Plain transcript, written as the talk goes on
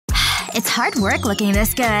It's hard work looking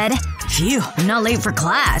this good. Phew, I'm not late for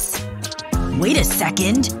class. Wait a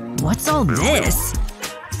second. What's all this?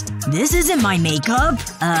 This isn't my makeup.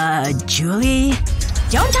 Julie?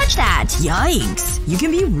 Don't touch that! Yikes. You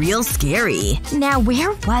can be real scary. Now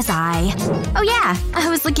where was I? Oh yeah, I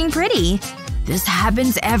was looking pretty. This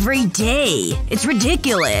happens every day. It's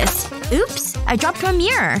ridiculous. Oops, I dropped my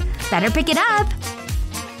mirror. Better pick it up.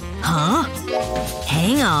 Huh?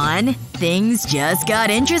 Hang on. Things just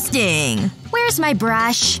got interesting. Where's my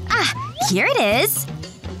brush? Ah, here it is.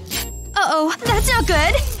 Uh-oh, that's not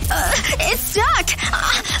good. It's stuck.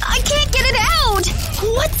 I can't get it out.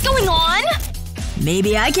 What's going on?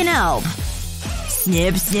 Maybe I can help.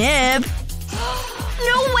 Snip, snip.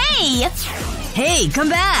 No way! Hey, come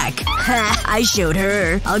back! Ha, I showed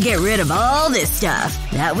her. I'll get rid of all this stuff.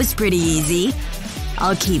 That was pretty easy.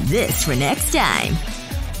 I'll keep this for next time.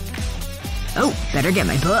 Oh, better get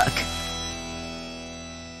my book.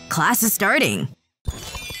 Class is starting.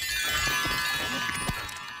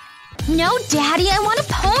 No, Daddy, I want a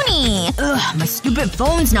pony! Ugh, my stupid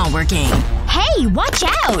phone's not working. Hey, watch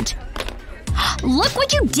out! Look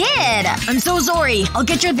what you did! I'm so sorry. I'll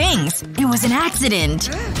get your things. It was an accident.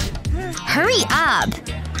 Hurry up.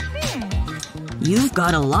 You've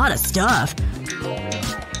got a lot of stuff.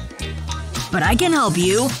 But I can help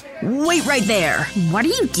you. Wait right there. What are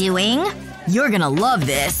you doing? You're gonna love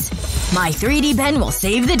this. My 3D pen will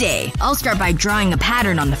save the day. I'll start by drawing a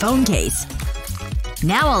pattern on the phone case.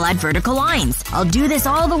 Now I'll add vertical lines. I'll do this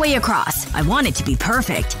all the way across. I want it to be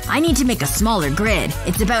perfect. I need to make a smaller grid.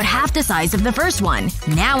 It's about half the size of the first one.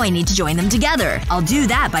 Now I need to join them together. I'll do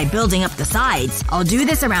that by building up the sides. I'll do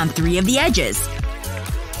this around 3 of the edges.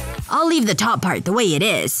 I'll leave the top part the way it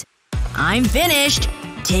is. I'm finished!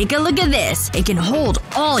 Take a look at this. It can hold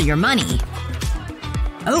all your money.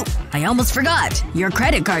 Oh, I almost forgot. Your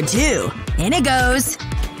credit card too. In it goes.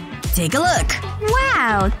 Take a look.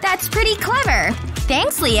 Wow, that's pretty clever.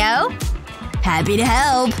 Thanks, Leo. Happy to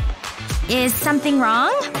help. Is something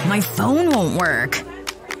wrong? My phone won't work.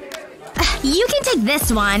 You can take this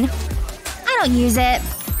one. I don't use it.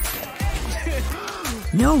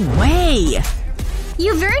 No way!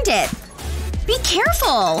 You've earned it. Be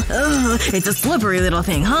careful. Ugh, it's a slippery little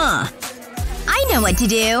thing, huh? I know what to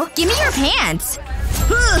do. Give me your pants.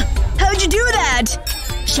 How'd you do that?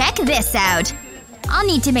 Check this out. I'll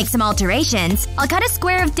need to make some alterations. I'll cut a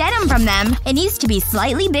square of denim from them. It needs to be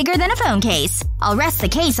slightly bigger than a phone case. I'll rest the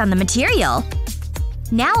case on the material.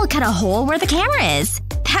 Now I'll cut a hole where the camera is.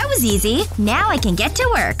 That was easy. Now I can get to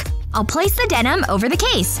work. I'll place the denim over the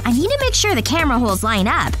case. I need to make sure the camera holes line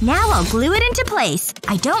up. Now I'll glue it into place.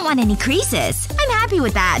 I don't want any creases. I'm happy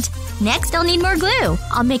with that. Next I'll need more glue.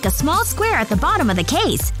 I'll make a small square at the bottom of the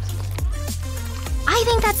case. I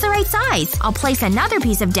think that's the right size. I'll place another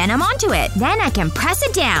piece of denim onto it. Then I can press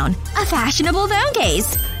it down. A fashionable phone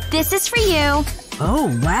case. This is for you.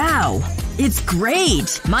 Oh, wow. It's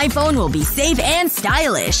great! My phone will be safe and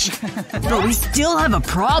stylish. But we still have a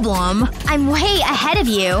problem. I'm way ahead of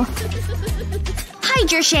you.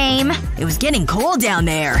 Hide your shame. It was getting cold down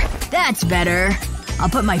there. That's better. I'll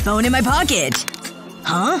put my phone in my pocket.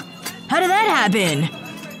 Huh? How did that happen?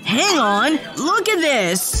 Hang on. Look at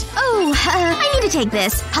this. Oh, I need to take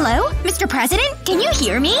this. Hello? Mr. President? Can you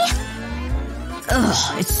hear me?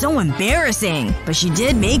 Ugh, it's so embarrassing. But she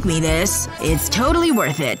did make me this. It's totally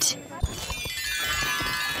worth it.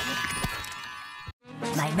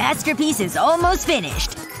 My masterpiece is almost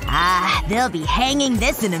finished. Ah, they'll be hanging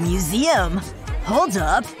this in a museum. Hold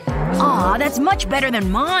up. Aw, that's much better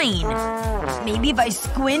than mine. Maybe if I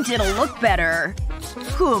squint it'll look better.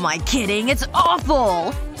 Who am I kidding? It's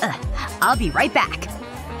awful! I'll be right back.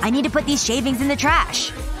 I need to put these shavings in the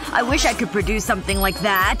trash. I wish I could produce something like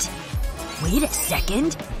that. Wait a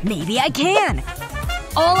second. Maybe I can.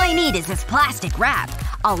 All I need is this plastic wrap.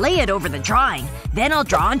 I'll lay it over the drawing. Then I'll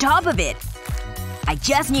draw on top of it. I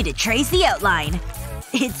just need to trace the outline.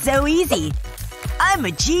 It's so easy. I'm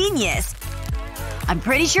a genius. I'm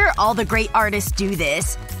pretty sure all the great artists do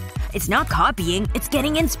this. It's not copying, it's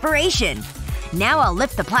getting inspiration. Now I'll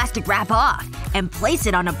lift the plastic wrap off and place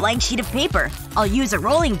it on a blank sheet of paper. I'll use a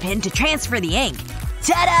rolling pin to transfer the ink.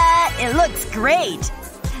 Ta-da! It looks great!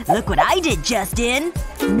 Look what I did, Justin!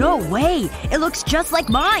 No way! It looks just like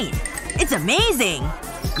mine! It's amazing!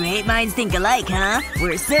 Great minds think alike, huh?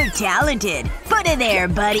 We're so talented. Put it there,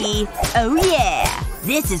 buddy. Oh yeah!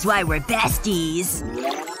 This is why we're besties.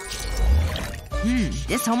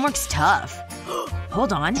 This homework's tough.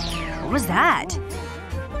 Hold on. What was that?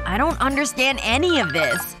 I don't understand any of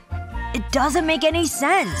this. It doesn't make any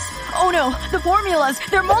sense. Oh no! The formulas!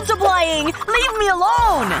 They're multiplying! Leave me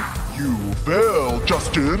alone! You failed,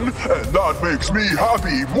 Justin, and that makes me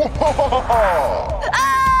happy. Mwahaha!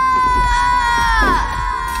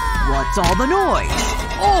 What's all the noise?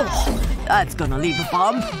 Oh! That's gonna leave a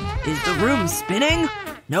bump. Is the room spinning?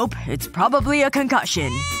 Nope, it's probably a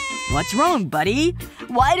concussion. What's wrong, buddy?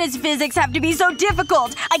 Why does physics have to be so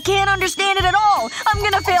difficult? I can't understand it at all! I'm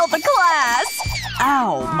gonna fail the class!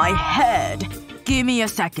 Ow, my head. Give me a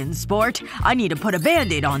second, sport. I need to put a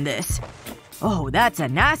band-aid on this. Oh, that's a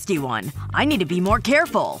nasty one. I need to be more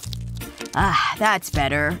careful. Ah, that's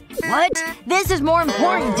better. What? This is more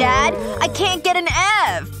important, Dad! I can't get an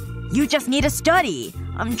F! You just need to study.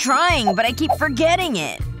 I'm trying, but I keep forgetting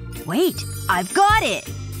it. Wait, I've got it!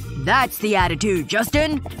 That's the attitude,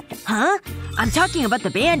 Justin. Huh? I'm talking about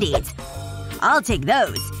the band-aids. I'll take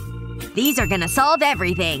those. These are gonna solve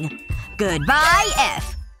everything. Goodbye,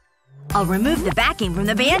 F. I'll remove the backing from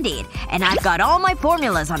the band-aid, and I've got all my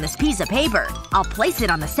formulas on this piece of paper. I'll place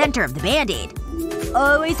it on the center of the band-aid.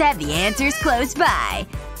 Always have the answers close by.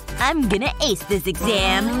 I'm gonna ace this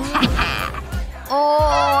exam.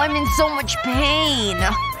 Oh, I'm in so much pain.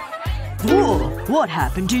 Whoa, what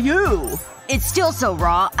happened to you? It's still so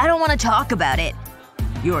raw, I don't want to talk about it.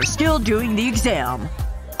 You're still doing the exam.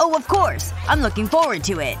 Oh, of course. I'm looking forward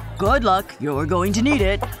to it. Good luck. You're going to need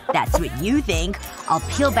it. That's what you think. I'll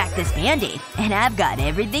peel back this band-aid, and I've got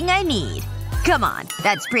everything I need. Come on.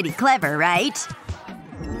 That's pretty clever, right?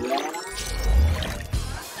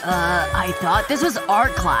 I thought this was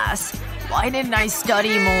art class. Why didn't I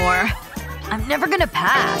study more? I'm never gonna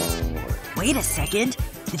pass. Wait a second.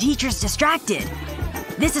 The teacher's distracted.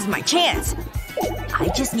 This is my chance. I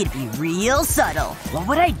just need to be real subtle. What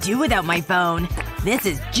would I do without my phone? This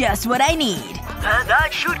is just what I need. That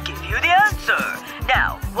should give you the answer.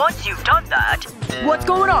 Now, once you've done that… What's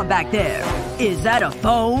going on back there? Is that a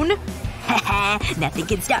phone? Haha, nothing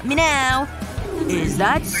can stop me now. Is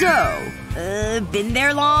that so? Been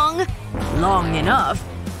there long? Long enough.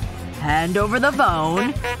 Hand over the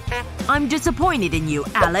phone. I'm disappointed in you,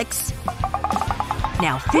 Alex.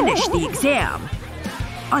 Now finish the exam.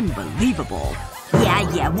 Unbelievable.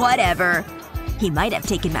 Yeah, whatever. He might have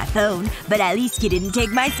taken my phone, but at least he didn't take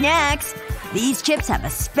my snacks. These chips have a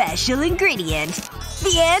special ingredient.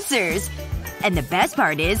 The answers! And the best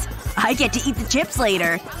part is, I get to eat the chips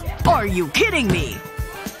later. Are you kidding me?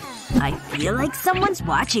 I feel like someone's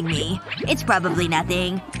watching me. It's probably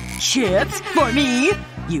nothing. Chips? For me?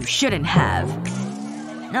 You shouldn't have.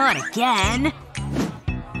 Not again.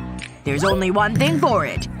 There's only one thing for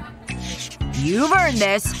it. You've earned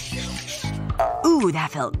this. Ooh,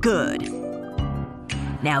 that felt good.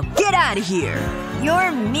 Now get out of here!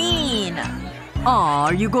 You're mean! Aw,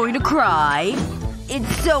 are you going to cry?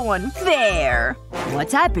 It's so unfair.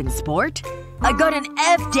 What's happened, sport? I got an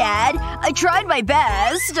F, Dad! I tried my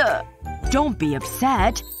best! Don't be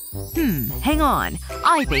upset. Hang on.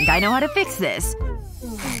 I think I know how to fix this.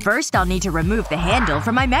 First, I'll need to remove the handle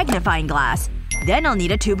from my magnifying glass. Then I'll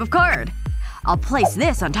need a tube of card. I'll place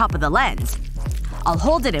this on top of the lens. I'll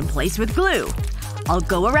hold it in place with glue. I'll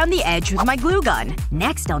go around the edge with my glue gun.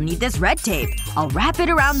 Next, I'll need this red tape. I'll wrap it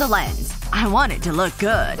around the lens. I want it to look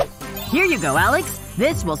good. Here you go, Alex.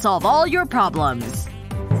 This will solve all your problems.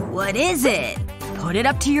 What is it? Put it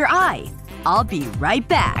up to your eye. I'll be right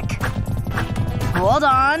back. Hold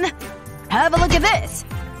on. Have a look at this.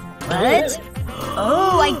 What?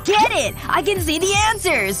 Oh, I get it! I can see the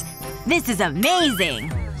answers! This is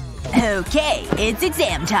amazing! Okay, it's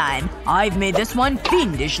exam time. I've made this one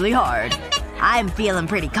fiendishly hard. I'm feeling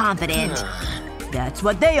pretty confident. That's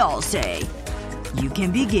what they all say. You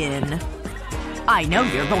can begin. I know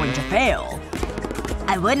you're going to fail.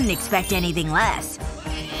 I wouldn't expect anything less.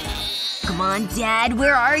 Come on, Dad,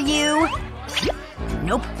 where are you?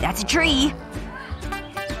 Nope, that's a tree.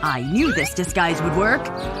 I knew this disguise would work.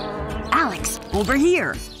 Alex, over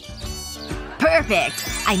here. Perfect!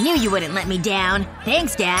 I knew you wouldn't let me down.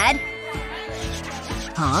 Thanks, Dad.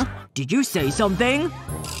 Huh? Did you say something?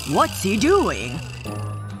 What's he doing?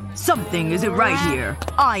 Something isn't right here.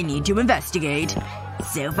 I need to investigate.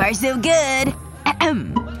 So far so good.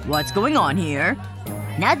 What's going on here?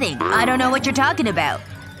 Nothing. I don't know what you're talking about.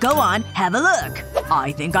 Go on, have a look.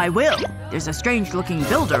 I think I will. There's a strange-looking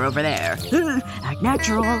builder over there. Act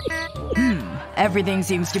natural. Everything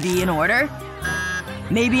seems to be in order.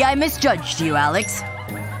 Maybe I misjudged you, Alex.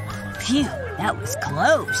 Phew, that was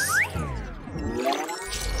close.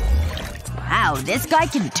 Wow, this guy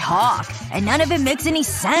can talk. And none of it makes any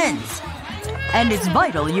sense. And it's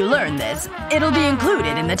vital you learn this. It'll be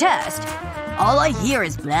included in the test. All I hear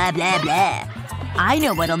is blah blah blah. I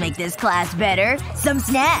know what'll make this class better. Some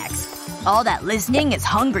snacks. All that listening is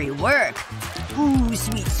hungry work. Ooh,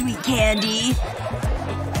 sweet, sweet candy.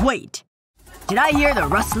 Wait. did I hear the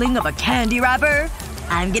rustling of a candy wrapper?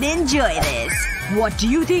 I'm gonna enjoy this. What do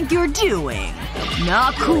you think you're doing?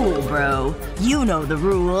 Not cool, bro. You know the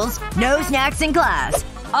rules. No snacks in class.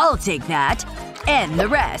 I'll take that. And the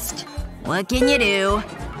rest. What can you do?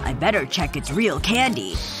 I better check it's real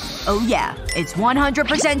candy. Oh yeah, it's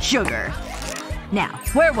 100% sugar. Now,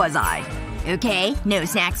 where was I? Okay, no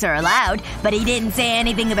snacks are allowed, but he didn't say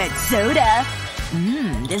anything about soda.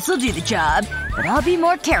 This'll do the job. But I'll be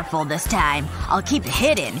more careful this time. I'll keep it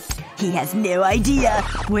hidden. He has no idea.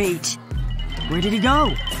 Wait. Where did he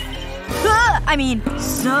go?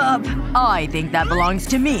 Sup. I think that belongs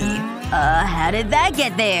to me. How did that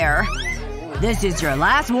get there? This is your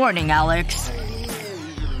last warning, Alex.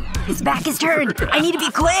 His back is turned. I need to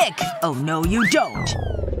be quick. Oh no, you don't.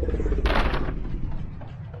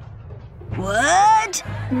 What?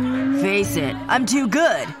 Face it, I'm too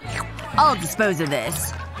good. I'll dispose of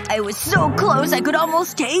this. I was so close I could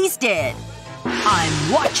almost taste it.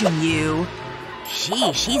 I'm watching you.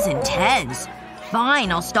 She's intense.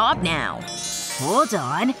 Fine, I'll stop now. Hold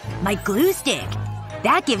on. My glue stick.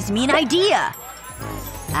 That gives me an idea.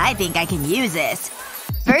 I think I can use this.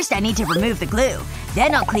 First I need to remove the glue.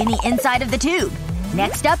 Then I'll clean the inside of the tube.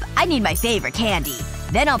 Next up, I need my favorite candy.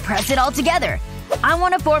 Then I'll press it all together. I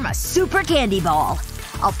want to form a super candy ball.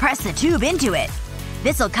 I'll press the tube into it.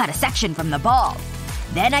 This'll cut a section from the ball.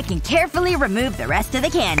 Then I can carefully remove the rest of the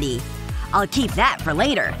candy. I'll keep that for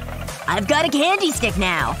later. I've got a candy stick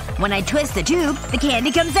now. When I twist the tube, the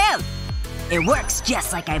candy comes out. It works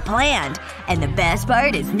just like I planned. And the best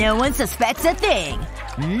part is no one suspects a thing.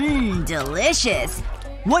 Delicious.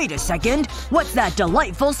 Wait a second. What's that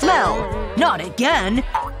delightful smell? Not again.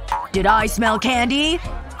 Did I smell candy?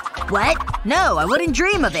 What? No, I wouldn't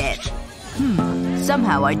dream of it.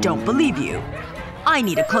 Somehow I don't believe you. I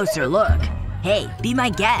need a closer look. Hey, be my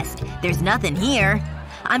guest. There's nothing here.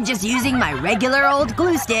 I'm just using my regular old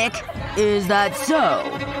glue stick. Is that so?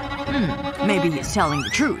 Maybe he's telling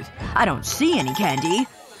the truth. I don't see any candy.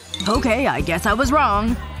 Okay, I guess I was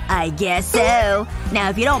wrong. I guess so. Now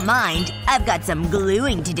if you don't mind, I've got some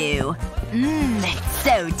gluing to do. It's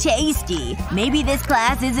so tasty. Maybe this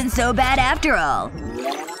class isn't so bad after all.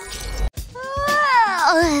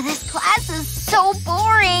 Oh, this class is so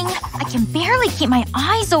boring. I can barely keep my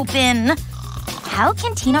eyes open. How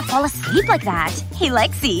can Tina fall asleep like that? Hey,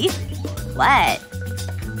 Lexi. What?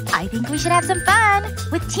 I think we should have some fun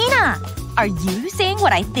with Tina. Are you saying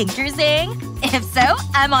what I think you're saying? If so,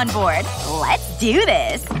 I'm on board. Let's do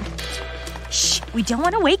this. Shh, we don't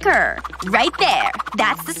want to wake her. Right there.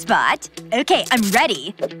 That's the spot. Okay, I'm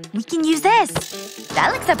ready. We can use this.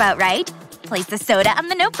 That looks about right. Place the soda on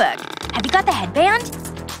the notebook. Have you got the headband?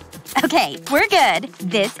 Okay, we're good.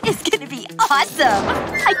 This is gonna be awesome.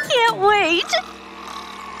 I can't wait.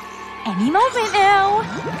 Any moment now.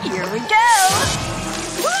 Here we go.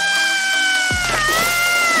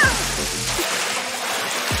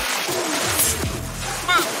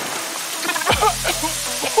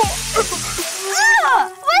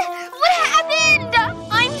 What happened?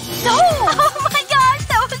 I'm so… Oh my gosh,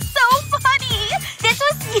 that was so funny! This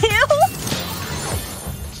was you?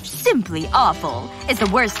 Simply awful. It's the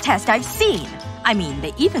worst test I've seen. I mean,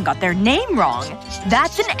 they even got their name wrong.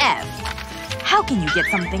 That's an F. How can you get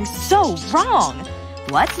something so wrong?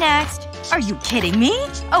 What's next? Are you kidding me?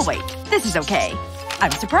 Oh wait, this is okay.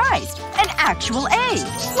 I'm surprised. An actual A.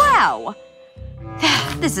 Wow.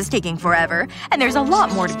 This is taking forever, and there's a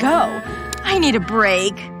lot more to go. I need a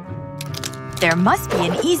break. There must be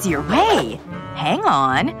an easier way. Hang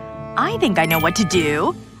on. I think I know what to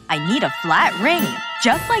do. I need a flat ring.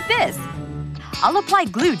 Just like this. I'll apply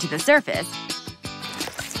glue to the surface.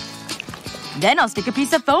 Then I'll stick a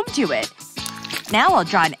piece of foam to it. Now I'll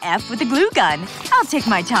draw an F with a glue gun. I'll take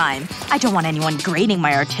my time. I don't want anyone grading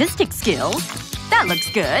my artistic skills. That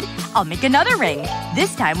looks good. I'll make another ring.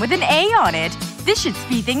 This time with an A on it. This should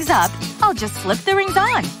speed things up. I'll just slip the rings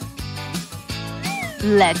on.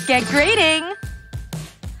 Let's get grading.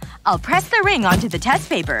 I'll press the ring onto the test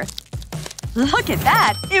paper. Look at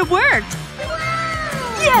that! It worked!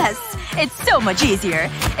 Yes! It's so much easier.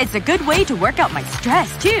 It's a good way to work out my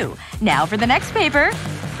stress, too. Now for the next paper.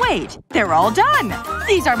 Wait, they're all done!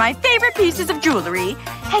 These are my favorite pieces of jewelry.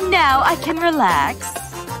 And now I can relax.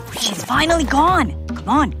 She's finally gone! Come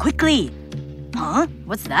on, quickly! Huh?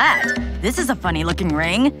 What's that? This is a funny-looking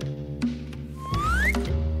ring.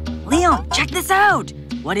 Leon, check this out!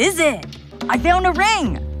 What is it? I found a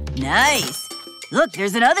ring! Nice! Look,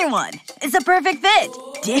 there's another one. It's a perfect fit.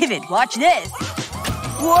 David, watch this.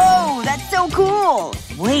 Whoa, that's so cool!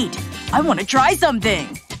 Wait, I want to try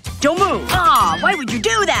something. Don't move. Aw, why would you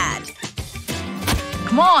do that?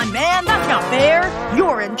 Come on, man. That's not fair.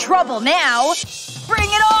 You're in trouble now. Bring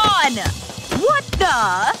it on! What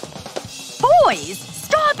the? Boys!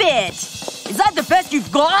 Stop it! Is that the best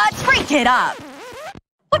you've got? Break it up!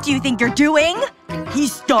 What do you think you're doing? He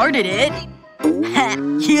started it.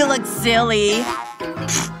 You look silly.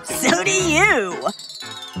 So do you.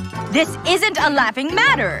 This isn't a laughing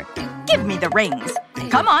matter. Give me the rings.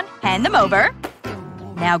 Come on, hand them over.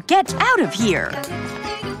 Now get out of here.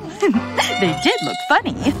 They did look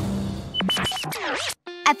funny.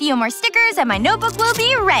 A few more stickers and my notebook will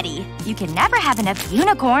be ready. You can never have enough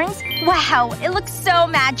unicorns. Wow, it looks so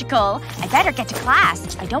magical. I better get to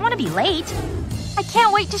class. I don't want to be late. I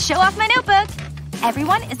can't wait to show off my notebook.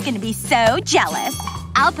 Everyone is gonna be so jealous.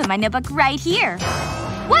 I'll put my notebook right here.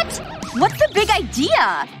 What? What's the big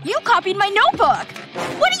idea? You copied my notebook!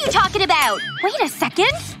 What are you talking about? Wait a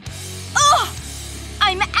second. Ugh!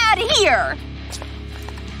 I'm out of here!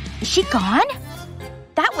 Is she gone?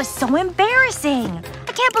 That was so embarrassing.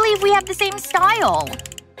 I can't believe we have the same style.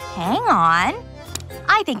 Hang on.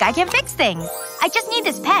 I think I can fix things. I just need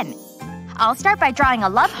this pen. I'll start by drawing a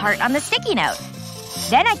love heart on the sticky note.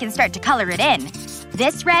 Then I can start to color it in.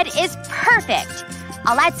 This red is perfect.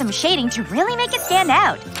 I'll add some shading to really make it stand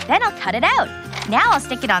out. Then I'll cut it out. Now I'll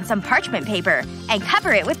stick it on some parchment paper and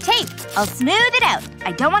cover it with tape. I'll smooth it out.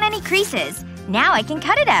 I don't want any creases. Now I can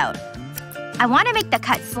cut it out. I want to make the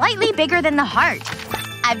cut slightly bigger than the heart.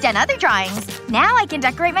 I've done other drawings. Now I can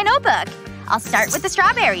decorate my notebook. I'll start with the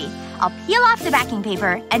strawberry. I'll peel off the backing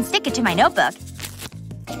paper and stick it to my notebook.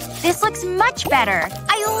 This looks much better.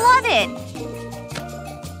 I love it!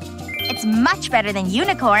 It's much better than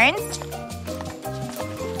unicorns.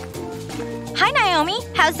 Hi, Naomi.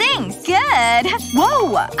 How's things? Good.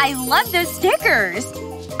 Whoa! I love those stickers.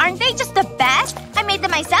 Aren't they just the best? I made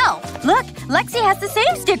them myself. Look, Lexi has the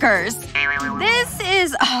same stickers. This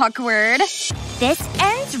is awkward. This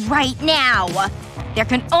ends right now. There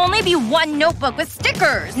can only be one notebook with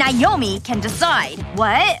stickers. Naomi can decide.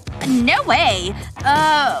 What? No way.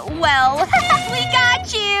 Well… We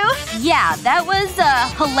got you! Yeah, that was,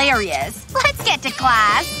 hilarious. Let's get to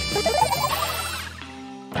class.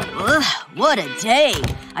 Ugh, what a day.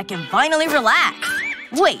 I can finally relax.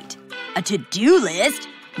 Wait. A to-do list?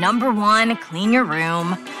 Number 1, clean your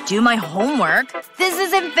room. Do my homework. This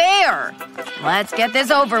isn't fair. Let's get this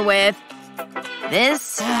over with.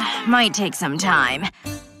 This might take some time.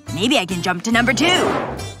 Maybe I can jump to number 2.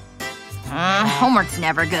 Homework's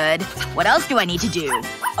never good. What else do I need to do?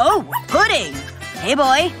 Oh, pudding! Hey,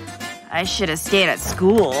 boy. I should have stayed at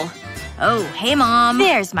school. Oh, hey, Mom.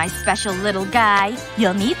 There's my special little guy.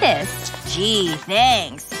 You'll need this. Gee,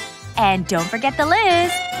 thanks. And don't forget the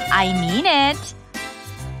list. I mean it.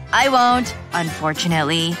 I won't,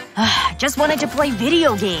 unfortunately. Just wanted to play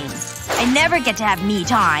video games. I never get to have me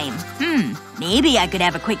time. Maybe I could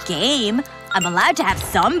have a quick game. I'm allowed to have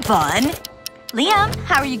some fun. Liam,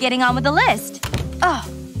 how are you getting on with the list? Oh,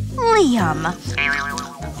 Liam.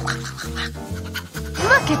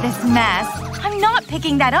 Look at this mess. I'm not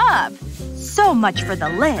picking that up. So much for the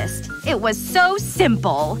list. It was so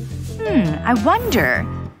simple. I wonder…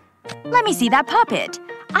 Let me see that puppet.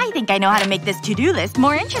 I think I know how to make this to-do list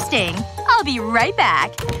more interesting. I'll be right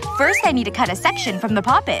back. First I need to cut a section from the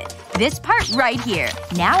puppet. This part right here.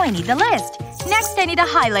 Now I need the list. Next I need a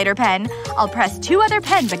highlighter pen. I'll press 2 other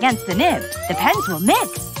pens against the nib. The pens will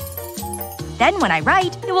mix. Then when I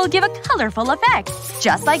write, it will give a colorful effect.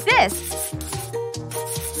 Just like this.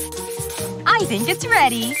 I think it's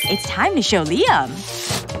ready. It's time to show Liam.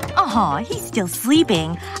 Aw, he's still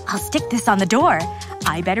sleeping. I'll stick this on the door.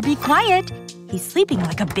 I better be quiet. He's sleeping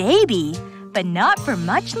like a baby. But not for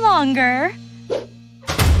much longer.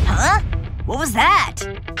 Huh? What was that?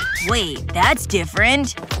 Wait, that's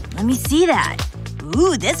different. Let me see that.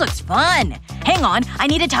 Ooh, this looks fun. Hang on, I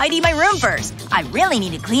need to tidy my room first. I really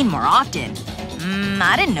need to clean more often.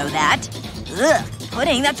 I didn't know that. Ugh,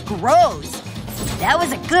 pudding, that's gross. That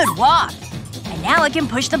was a good walk. And now I can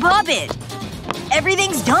push the puppet.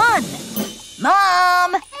 Everything's done.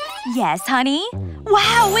 Mom! Yes, honey?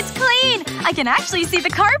 Wow, it's clean! I can actually see the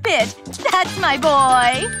carpet! That's my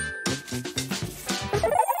boy!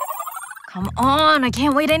 Come on, I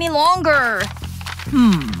can't wait any longer.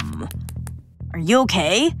 Are you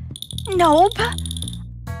okay? Nope.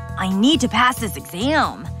 I need to pass this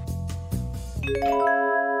exam.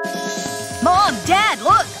 Mom, Dad,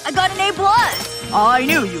 look! I got an A+. I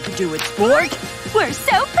knew you could do it, sport. We're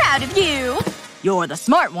so proud of you! You're the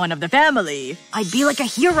smart one of the family. I'd be like a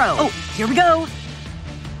hero. Oh, here we go.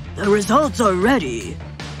 The results are ready.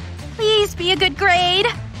 Please be a good grade.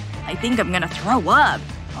 I think I'm gonna throw up.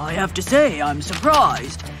 I have to say, I'm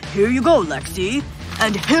surprised. Here you go, Lexi.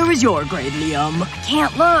 And here is your grade, Liam. I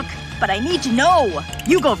can't look, but I need to know.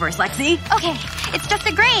 You go first, Lexi. Okay, it's just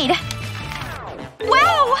a grade.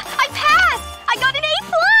 Wow! I passed! I got an A+!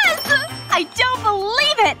 I don't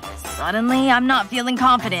believe it! Suddenly, I'm not feeling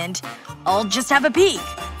confident. I'll just have a peek.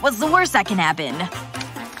 What's the worst that can happen?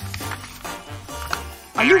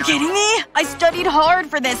 Are you kidding me? I studied hard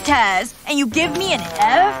for this test. And you give me an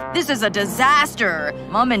F? This is a disaster.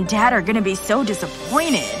 Mom and Dad are gonna be so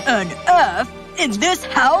disappointed. An F? In this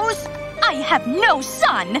house? I have no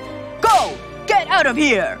son! Go! Get out of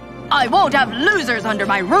here! I won't have losers under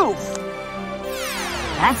my roof!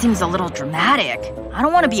 That seems a little dramatic. I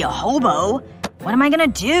don't want to be a hobo. What am I gonna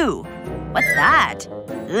do? What's that?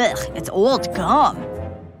 Ugh, it's old gum.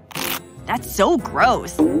 That's so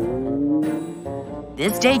gross.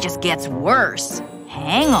 This day just gets worse.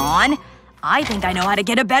 Hang on. I think I know how to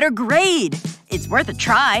get a better grade. It's worth a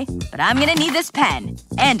try, but I'm gonna need this pen.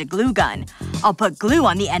 And a glue gun. I'll put glue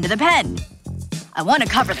on the end of the pen. I want to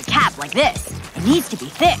cover the cap like this. It needs to be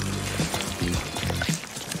thick.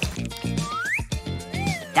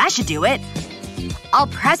 That should do it. I'll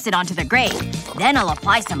press it onto the grate. Then I'll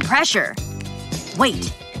apply some pressure.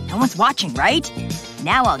 Wait. No one's watching, right?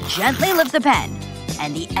 Now I'll gently lift the pen.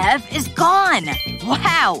 And the F is gone!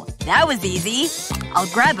 Wow! That was easy. I'll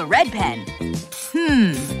grab a red pen.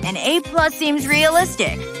 An A+ seems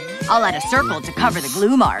realistic. I'll add a circle to cover the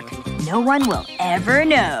glue mark. No one will ever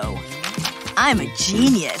know. I'm a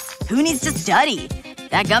genius. Who needs to study?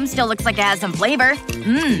 That gum still looks like it has some flavor.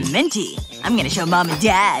 Minty. I'm gonna show Mom and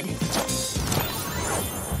Dad.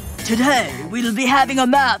 Today, we'll be having a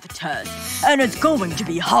math test. And it's going to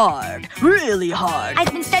be hard. Really hard.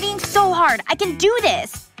 I've been studying so hard. I can do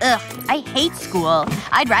this. Ugh, I hate school.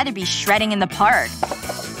 I'd rather be shredding in the park.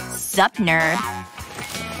 Sup, nerd.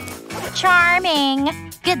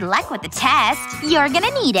 Charming. Good luck with the test. You're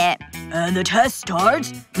gonna need it. And the test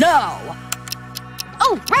starts now.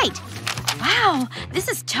 Oh, right. Wow, this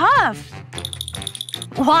is tough.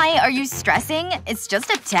 Why are you stressing? It's just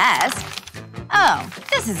a test. Oh,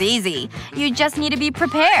 this is easy. You just need to be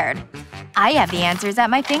prepared. I have the answers at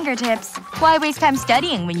my fingertips. Why waste time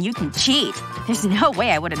studying when you can cheat? There's no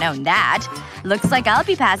way I would have known that. Looks like I'll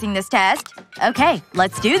be passing this test. Okay,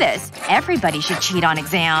 let's do this. Everybody should cheat on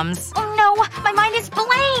exams. Oh no, my mind is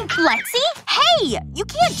blank! Lexi? Hey! You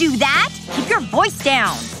can't do that! Keep your voice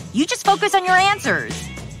down. You just focus on your answers.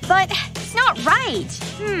 But it's not right.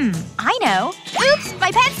 I know. Oops,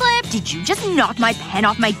 my pen slipped! Did you just knock my pen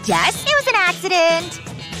off my desk? It was an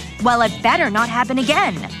accident. Well, it better not happen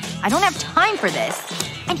again. I don't have time for this.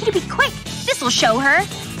 I need to be quick. This'll show her.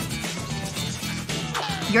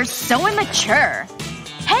 You're so immature.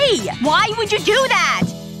 Hey! Why would you do that?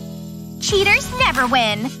 Cheaters never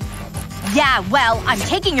win. Yeah, well, I'm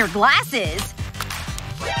taking your glasses.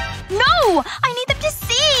 No! I need them to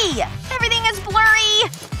see! Everything is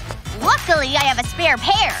blurry. Luckily, I have a spare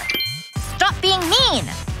pair. Stop being mean.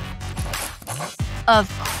 Of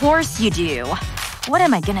course you do. What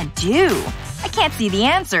am I gonna do? I can't see the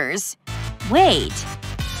answers. Wait.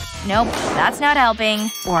 Nope, that's not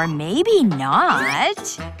helping. Or maybe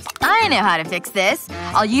not. I know how to fix this.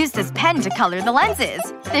 I'll use this pen to color the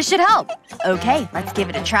lenses. This should help. Okay, let's give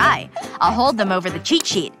it a try. I'll hold them over the cheat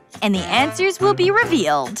sheet. And the answers will be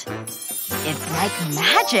revealed. It's like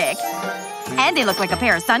magic. And they look like a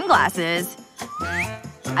pair of sunglasses.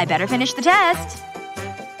 I better finish the test.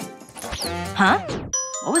 Huh?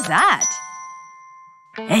 What was that?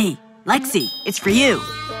 Hey, Lexi, it's for you.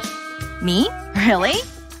 Me? Really?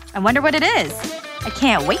 I wonder what it is. I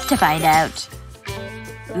can't wait to find out.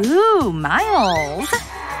 Ooh, Miles.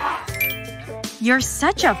 You're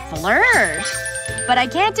such a flirt. But I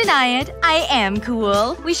can't deny it. I am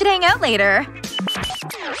cool. We should hang out later.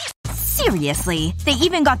 Seriously? They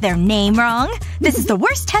even got their name wrong? This is the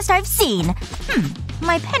worst test I've seen.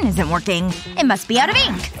 My pen isn't working. It must be out of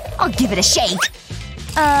ink. I'll give it a shake.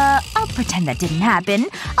 I'll pretend that didn't happen.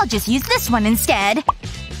 I'll just use this one instead.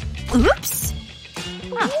 Oops.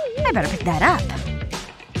 Oh, I better pick that up.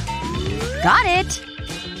 Got it.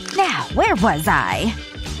 Now, where was I?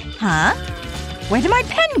 Huh? Where did my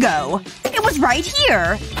pen go? It was right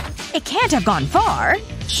here. It can't have gone far.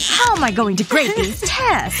 How am I going to grade these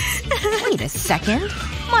tests? Wait a second.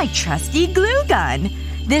 My trusty glue gun.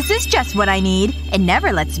 This is just what I need. It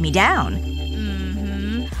never lets me down.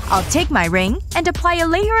 I'll take my ring and apply a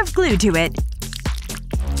layer of glue to it.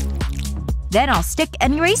 Then I'll stick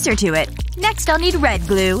an eraser to it. Next I'll need red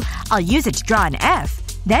glue. I'll use it to draw an F.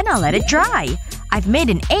 Then I'll let it dry. I've made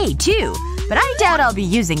an A too, but I doubt I'll be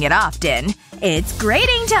using it often. It's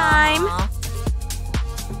grading time!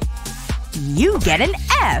 You get an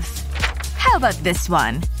F. How about this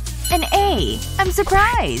one? An A. I'm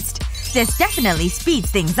surprised. This definitely speeds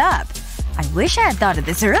things up. I wish I had thought of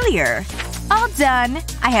this earlier. All done.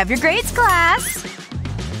 I have your grades, class.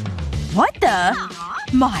 What the?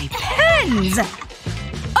 My pens!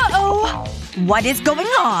 Uh-oh. What is going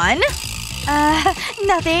on?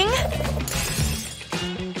 Nothing.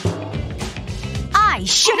 I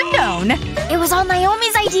should have known. It was all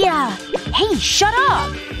Naomi's idea. Hey, shut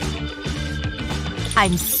up.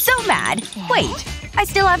 I'm so mad. Wait. I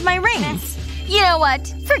still have my rings. You know what?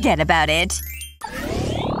 Forget about it.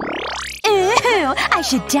 Ew, I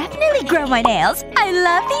should definitely grow my nails. I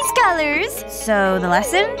love these colors. So, the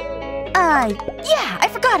lesson? Yeah, I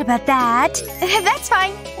forgot about that. That's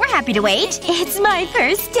fine. We're happy to wait. It's my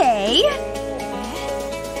first day.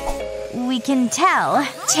 We can tell.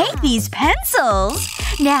 Take these pencils.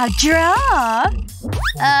 Now draw.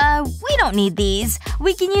 We don't need these.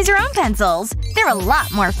 We can use our own pencils. They're a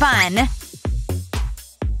lot more fun.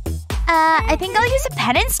 I think I'll use a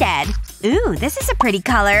pen instead. Ooh, this is a pretty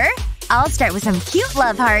color. I'll start with some cute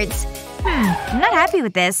love hearts. I'm not happy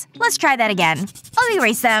with this. Let's try that again. I'll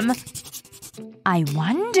erase them. I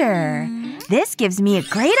wonder… This gives me a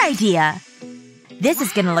great idea. This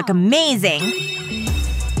is gonna look amazing.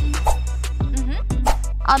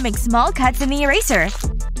 I'll make small cuts in the eraser.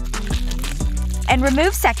 And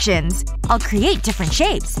remove sections. I'll create different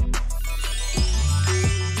shapes.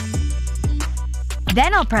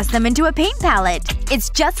 Then I'll press them into a paint palette. It's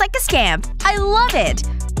just like a stamp. I love it!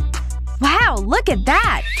 Wow, look at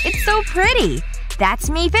that! It's so pretty! That's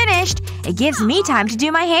me finished. It gives me time to do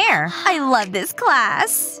my hair. I love this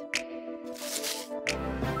class.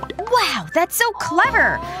 Wow, that's so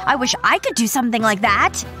clever! I wish I could do something like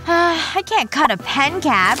that. I can't cut a pen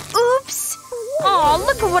cap. Oops! Aw,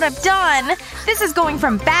 look at what I've done! This is going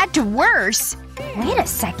from bad to worse. Wait a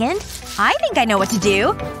second. I think I know what to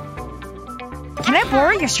do. Can I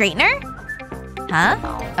borrow your straightener? Huh?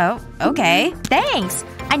 Oh, okay. Thanks!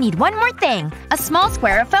 I need one more thing. A small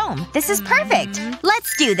square of foam. This is perfect.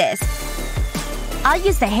 Let's do this. I'll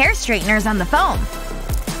use the hair straighteners on the foam.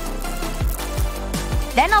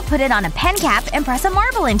 Then I'll put it on a pen cap and press a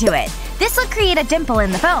marble into it. This will create a dimple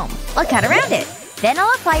in the foam. I'll cut around it. Then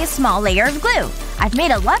I'll apply a small layer of glue. I've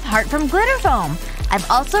made a love heart from glitter foam. I've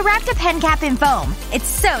also wrapped a pen cap in foam. It's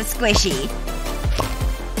so squishy.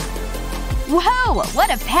 Whoa! What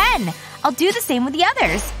a pen! I'll do the same with the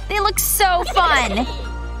others. They look so fun!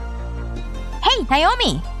 Hey,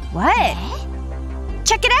 Naomi! What?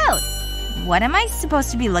 Check it out! What am I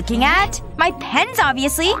supposed to be looking at? My pens,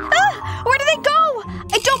 obviously! Ah! Where did they go?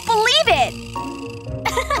 I don't believe it!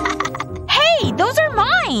 Hey! Those are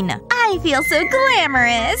mine! I feel so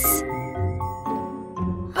glamorous.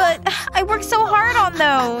 But I worked so hard on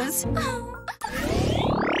those.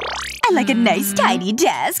 I like a nice tidy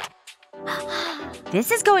desk.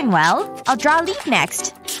 This is going well. I'll draw a leaf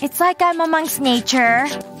next. It's like I'm amongst nature.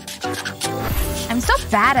 I'm so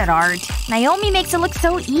bad at art. Naomi makes it look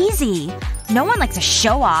so easy. No one likes to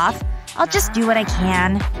show off. I'll just do what I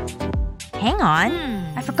can. Hang on.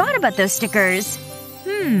 I forgot about those stickers.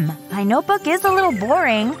 My notebook is a little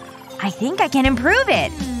boring. I think I can improve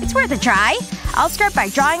it. It's worth a try. I'll start by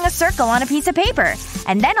drawing a circle on a piece of paper.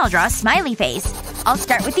 And then I'll draw a smiley face. I'll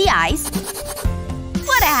start with the eyes.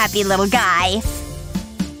 What a happy little guy.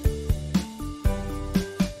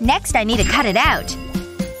 Next, I need to cut it out.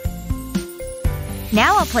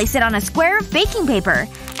 Now I'll place it on a square of baking paper.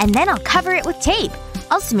 And then I'll cover it with tape.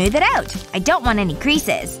 I'll smooth it out. I don't want any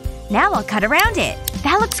creases. Now I'll cut around it.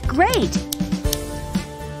 That looks great.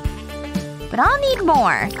 But I'll need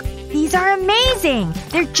more. These are amazing!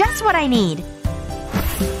 They're just what I need.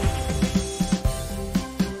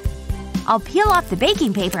 I'll peel off the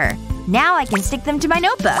baking paper. Now I can stick them to my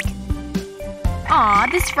notebook. Aw,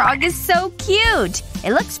 this frog is so cute!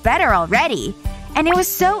 It looks better already. And it was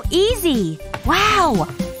so easy! Wow!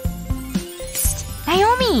 Psst.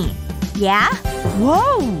 Naomi! Yeah?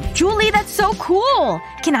 Whoa! Julie, that's so cool!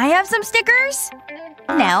 Can I have some stickers?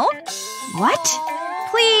 No? What?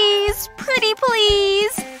 Please. Pretty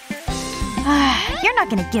please. You're not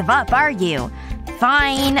gonna give up, are you?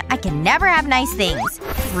 Fine. I can never have nice things.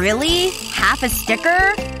 Really? Half a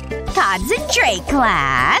sticker? Concentrate,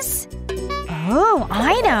 class. Oh,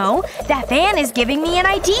 I know. That fan is giving me an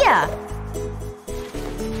idea.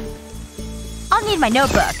 I'll need my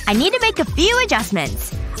notebook. I need to make a few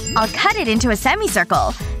adjustments. I'll cut it into a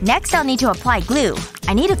semicircle. Next, I'll need to apply glue.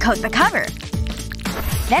 I need to coat the cover.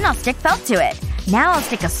 Then I'll stick felt to it. Now I'll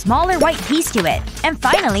stick a smaller white piece to it. And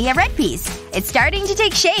finally, a red piece. It's starting to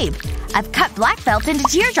take shape. I've cut black felt into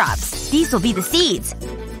teardrops. These will be the seeds.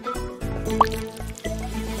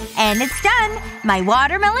 And it's done! My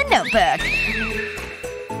watermelon notebook.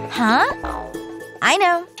 Huh? I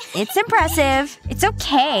know. It's impressive. It's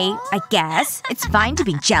okay, I guess. It's fine to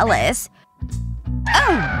be jealous.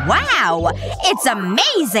 Oh, wow! It's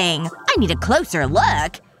amazing! I need a closer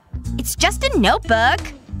look. It's just a notebook.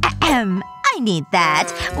 Ahem. I need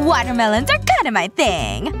that. Watermelons are kinda my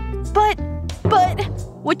thing. But,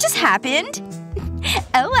 what just happened?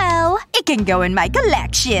 Oh well. It can go in my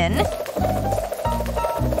collection.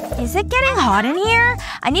 Is it getting hot in here?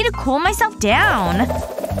 I need to cool myself down.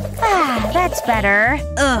 Ah, that's better.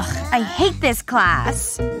 Ugh, I hate this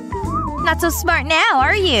class. Not so smart now,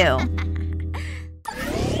 are you?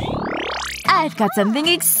 I've got something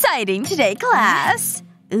exciting today, class.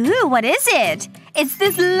 Ooh, what is it? It's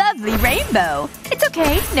this lovely rainbow. It's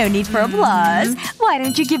okay. No need for applause. Why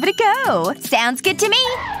don't you give it a go? Sounds good to me.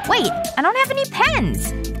 Wait, I don't have any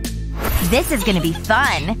pens. This is gonna be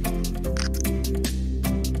fun.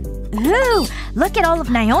 Ooh, look at all of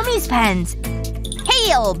Naomi's pens.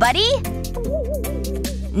 Hey, old buddy!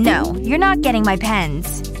 No, you're not getting my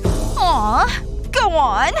pens. Aw, go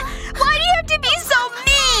on. Why do you have to be so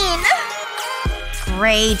mean?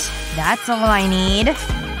 Great. That's all I need.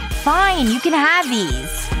 Fine, you can have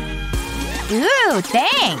these. Ooh,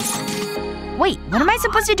 thanks. Wait, what am I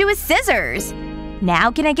supposed to do with scissors?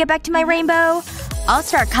 Now can I get back to my rainbow? I'll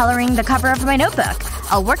start coloring the cover of my notebook.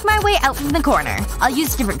 I'll work my way out from the corner. I'll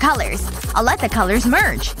use different colors. I'll let the colors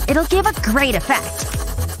merge. It'll give a great effect.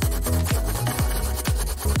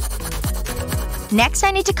 Next,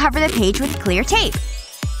 I need to cover the page with clear tape.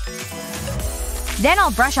 Then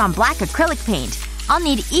I'll brush on black acrylic paint. I'll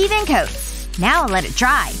need even coats. Now I'll let it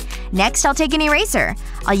dry. Next, I'll take an eraser.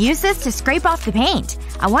 I'll use this to scrape off the paint.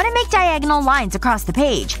 I want to make diagonal lines across the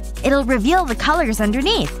page. It'll reveal the colors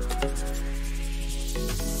underneath.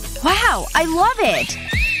 Wow, I love it!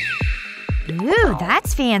 Ooh,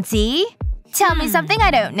 that's fancy. Tell me something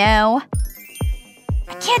I don't know.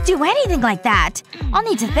 I can't do anything like that. I'll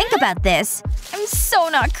need to think about this. I'm so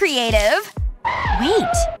not creative. Wait.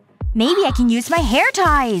 Maybe I can use my hair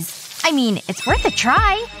ties. I mean, it's worth a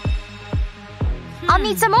try. I'll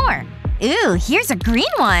need some more. Ooh, here's a green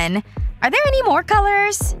one. Are there any more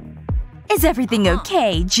colors? Is everything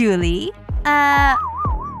okay, Julie?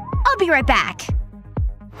 I'll be right back.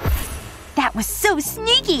 That was so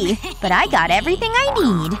sneaky! But I got everything I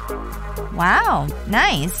need. Wow.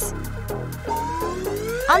 Nice.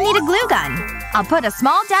 I'll need a glue gun. I'll put a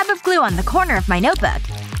small dab of glue on the corner of my notebook.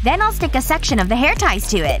 Then I'll stick a section of the hair ties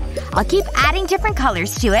to it. I'll keep adding different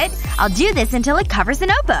colors to it. I'll do this until it covers the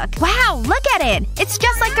notebook. Wow, look at it! It's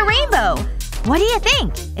just like a rainbow! What do you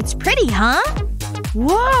think? It's pretty, huh?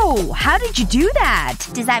 Whoa! How did you do that?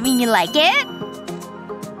 Does that mean you like it?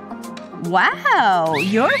 Wow,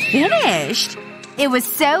 you're finished! It was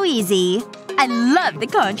so easy. I love the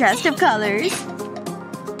contrast of colors.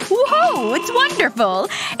 Whoa, it's wonderful!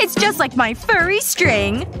 It's just like my furry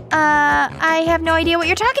string. I have no idea what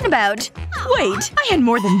you're talking about. Wait, I had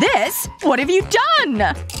more than this! What have you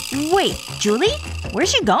done? Wait, Julie?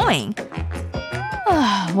 Where's she going?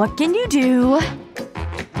 What can you do?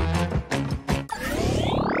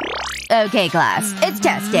 Okay, class. It's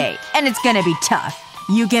test day. And it's gonna be tough.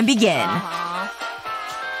 You can begin.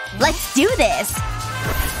 Let's do this!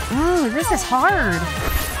 Ooh, this is hard.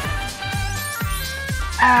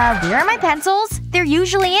 Where are my pencils? They're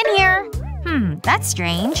usually in here. That's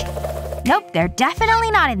strange. Nope, they're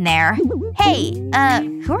definitely not in there. Hey,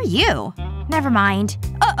 who are you? Never mind.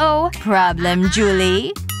 Uh-oh. Problem,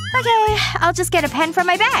 Julie. Okay, I'll just get a pen from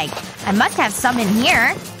my bag. I must have some in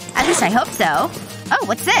here. At least I hope so. Oh,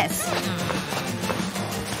 what's this?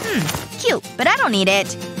 Cute, but I don't need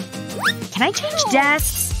it. Can I change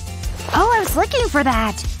desks? Oh, I was looking for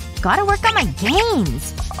that. Gotta work on my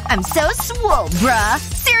gains. I'm so swole, bruh.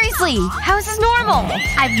 Seriously, how is this normal?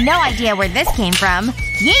 I have no idea where this came from.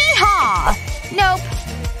 Yeehaw! Nope.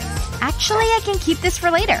 Actually, I can keep this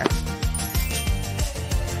for later.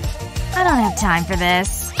 I don't have time for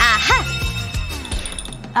this. Aha!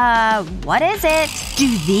 What is it?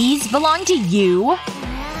 Do these belong to you?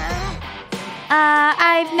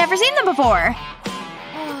 I've never seen them before.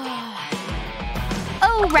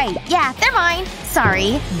 Oh, right. Yeah, they're mine.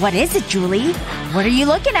 Sorry. What is it, Julie? What are you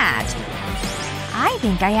looking at? I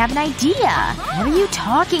think I have an idea. What are you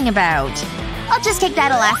talking about? I'll just take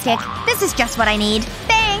that elastic. This is just what I need.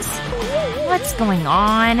 Thanks. What's going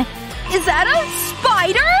on? Is that a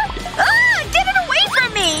spider? Ah! Get it away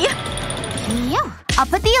from me! Ew. I'll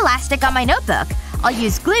put the elastic on my notebook. I'll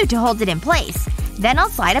use glue to hold it in place. Then I'll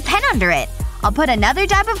slide a pen under it. I'll put another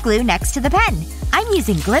dab of glue next to the pen. I'm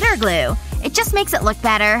using glitter glue. It just makes it look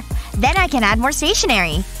better. Then I can add more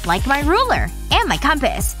stationery. Like my ruler. And my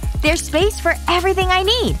compass. There's space for everything I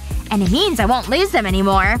need. And it means I won't lose them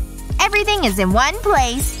anymore. Everything is in one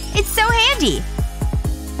place. It's so handy.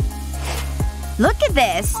 Look at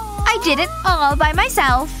this. I did it all by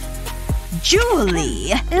myself.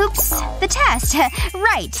 Julie! Oops. The test.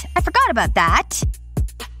 Right. I forgot about that.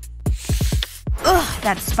 Ugh,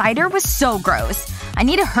 that spider was so gross. I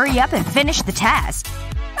need to hurry up and finish the test.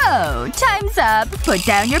 Oh, time's up. Put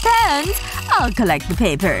down your pens. I'll collect the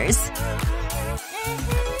papers.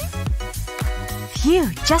 Phew,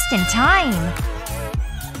 just in time.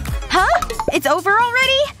 Huh? It's over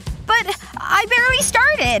already? But I barely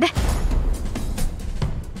started.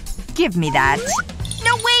 Give me that.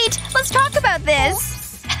 No, wait! Let's talk about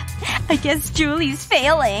this! I guess Julie's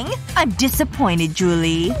failing. I'm disappointed,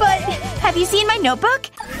 Julie. But have you seen my notebook?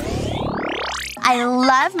 I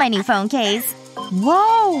love my new phone case.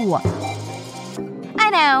 Whoa! I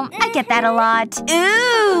know. I get that a lot.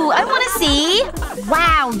 Ooh! I wanna see!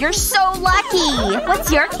 Wow, you're so lucky!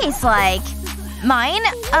 What's your case like? Mine?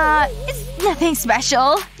 It's nothing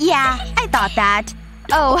special. Yeah, I thought that.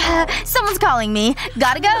 Oh, someone's calling me.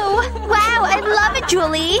 Gotta go. Wow, I love it,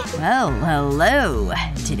 Julie. Well, hello.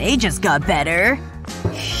 Today just got better.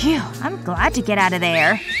 Phew, I'm glad to get out of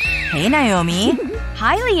there. Hey, Naomi.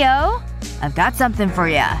 Hi, Leo. I've got something for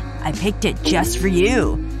ya. I picked it just for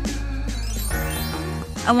you.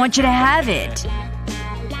 I want you to have it.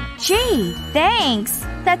 Gee, thanks.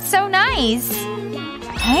 That's so nice.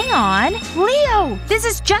 Hang on. Leo! This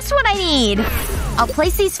is just what I need! I'll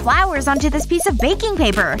place these flowers onto this piece of baking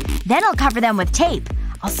paper. Then I'll cover them with tape.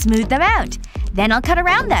 I'll smooth them out. Then I'll cut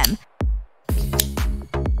around them.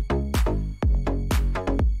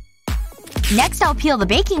 Next I'll peel the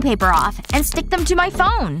baking paper off and stick them to my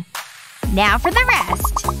phone. Now for the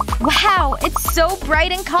rest. Wow, it's so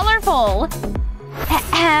bright and colorful.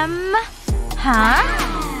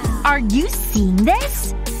 Huh? Are you seeing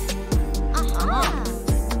this?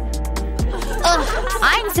 Ugh,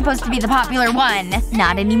 I'm supposed to be the popular one.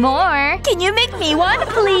 Not anymore. Can you make me one,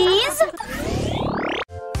 please?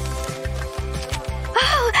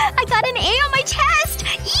 Oh, I got an A on my test!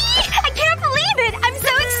 Eee! I can't believe it! I'm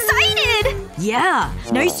so excited! Yeah,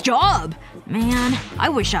 nice job. Man, I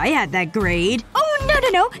wish I had that grade. Oh,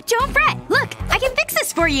 no. Don't fret. Look, I can fix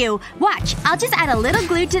this for you. Watch, I'll just add a little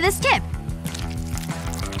glue to this tip.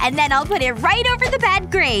 And then I'll put it right over the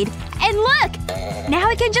bad grade. And look! Now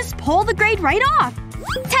I can just pull the grade right off.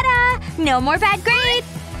 Ta-da! No more bad grade.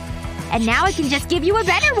 And now I can just give you a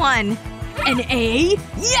better one. An A?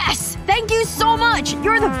 Yes! Thank you so much!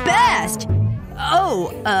 You're the best!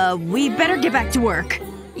 Oh, we better get back to work.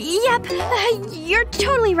 Yep. You're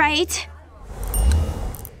totally right.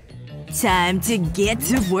 Time to get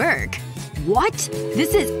to work. What?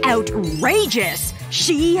 This is outrageous!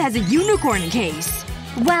 She has a unicorn case.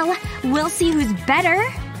 Well, we'll see who's better.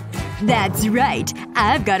 That's right.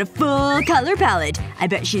 I've got a full color palette. I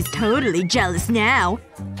bet she's totally jealous now.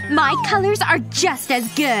 My colors are just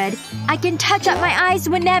as good. I can touch up my eyes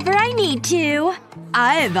whenever I need to.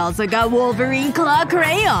 I've also got Wolverine claw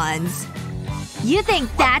crayons. You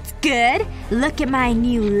think that's good? Look at my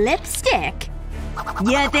new lipstick.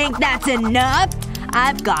 You think that's enough?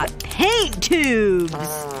 I've got paint tubes.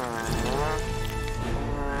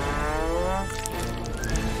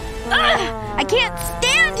 Ugh! I can't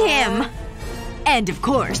stand him! And of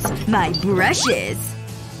course, my brushes.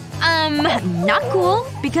 Not cool.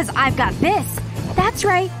 Because I've got this. That's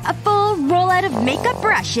right. A full rollout of makeup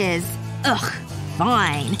brushes. Ugh.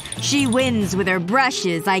 Fine. She wins with her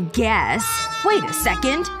brushes, I guess. Wait a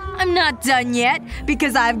second. I'm not done yet,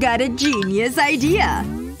 because I've got a genius idea.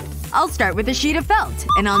 I'll start with a sheet of felt,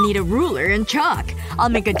 and I'll need a ruler and chalk. I'll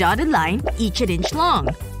make a dotted line, each an inch long.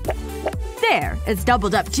 There. It's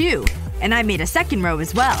doubled up too. And I made a second row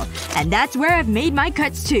as well. And that's where I've made my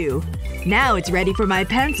cuts too. Now it's ready for my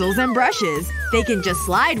pencils and brushes. They can just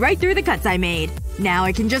slide right through the cuts I made. Now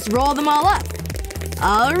I can just roll them all up.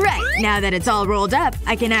 Alright, now that it's all rolled up,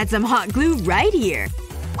 I can add some hot glue right here.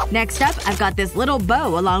 Next up, I've got this little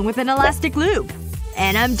bow along with an elastic loop.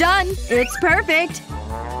 And I'm done! It's perfect!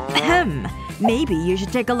 Ahem. Maybe you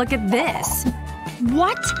should take a look at this.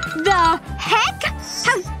 What the heck?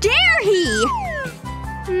 How dare he!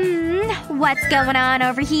 What's going on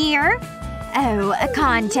over here? Oh, a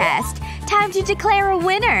contest. Time to declare a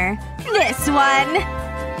winner. This one.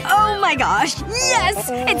 Oh my gosh. Yes!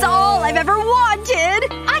 It's all I've ever wanted!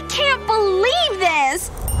 I can't believe this!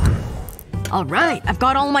 Alright, I've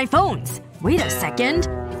got all my phones. Wait a second.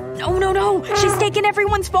 No. She's taken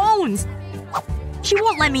everyone's phones! She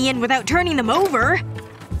won't let me in without turning them over.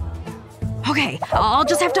 Okay, I'll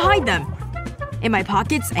just have to hide them. In my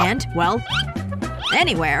pockets and, well,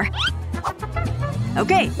 anywhere.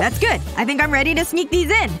 Okay, that's good. I think I'm ready to sneak these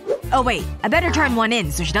in. Oh wait, I better turn one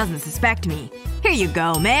in so she doesn't suspect me. Here you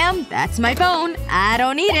go, ma'am. That's my phone. I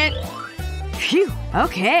don't need it. Phew.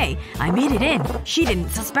 Okay. I made it in. She didn't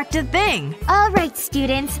suspect a thing. Alright,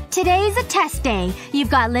 students. Today's a test day. You've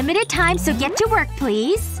got limited time, so get to work,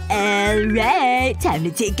 please. Alright. Time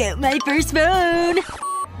to take out my first phone.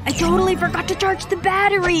 I totally forgot to charge the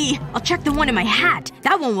battery. I'll check the one in my hat.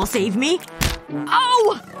 That one will save me.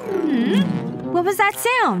 Oh! What was that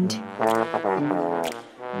sound?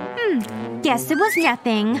 Guess it was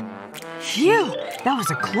nothing. Phew. That was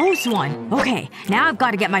a close one. Okay, now I've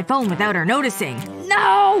gotta get my phone without her noticing.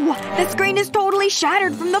 No! The screen is totally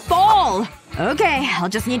shattered from the fall! Okay, I'll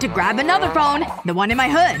just need to grab another phone. The one in my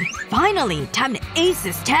hood. Finally! Time to ace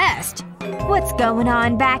this test. What's going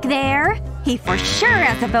on back there? He for sure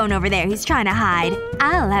has a phone over there he's trying to hide.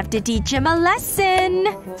 I'll have to teach him a lesson.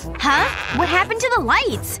 Huh? What happened to the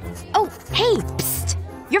lights? Oh, hey, psst.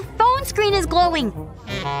 Your phone screen is glowing.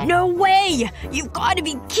 No way! You've gotta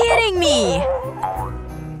be kidding me!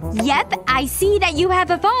 Yep, I see that you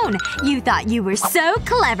have a phone. You thought you were so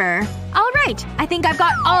clever. Alright, I think I've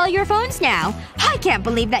got all your phones now. I can't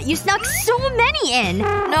believe that you snuck so many in.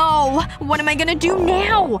 No! What am I gonna do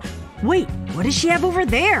now? Wait, what does she have over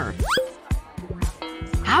there?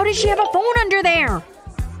 How does she have a phone under there?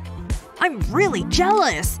 I'm really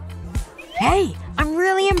jealous. Hey, I'm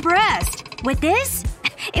really impressed. With this?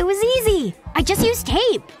 It was easy. I just used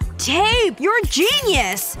tape. Tape! You're a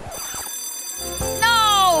genius!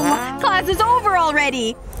 No! Class is over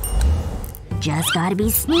already! Just gotta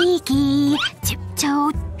be sneaky.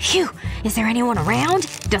 Tiptoe. Phew. Is there anyone around?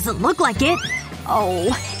 Doesn't look like it.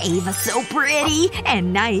 Oh, Ava's so pretty.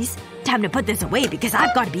 And nice. Time to put this away because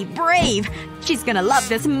I've gotta be brave. She's gonna love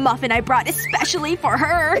this muffin I brought especially for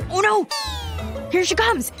her. Oh no! Here she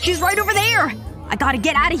comes! She's right over there! I gotta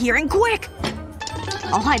get out of here and quick!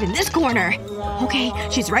 I'll hide in this corner. Okay,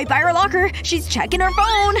 she's right by her locker. She's checking her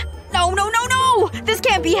phone. No, no, no, no! This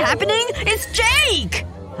can't be happening! It's Jake!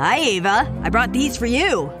 Hi, Ava. I brought these for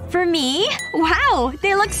you. For me? Wow,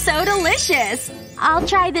 they look so delicious. I'll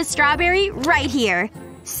try this strawberry right here.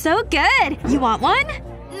 So good. You want one?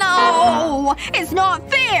 No! It's not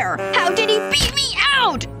fair! How did he beat me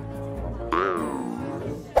out?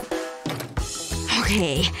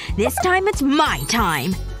 Okay, this time it's my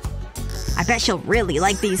time. I bet she'll really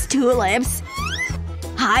like these tulips.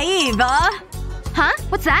 Hi, Ava! Huh?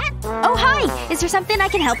 What's that? Oh, hi! Is there something I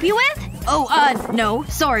can help you with? Oh, no.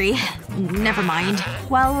 Sorry. Never mind.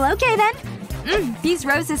 Well, okay then. These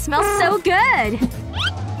roses smell so good.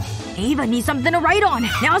 Ava needs something to write on.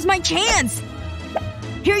 Now's my chance!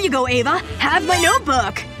 Here you go, Ava. Have my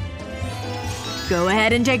notebook. Go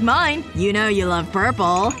ahead and take mine. You know you love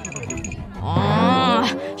purple.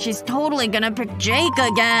 Oh, she's totally gonna pick Jake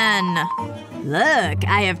again. Look,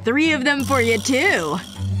 I have 3 of them for you, too.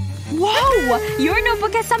 Whoa! Your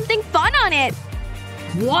notebook has something fun on it!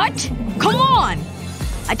 What? Come on!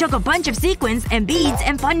 I took a bunch of sequins and beads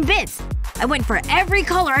and fun bits. I went for every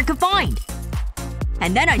color I could find.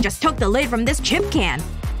 And then I just took the lid from this chip can.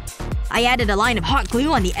 I added a line of hot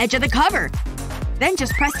glue on the edge of the cover. Then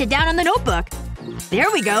just pressed it down on the notebook. There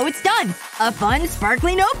we go, it's done! A fun,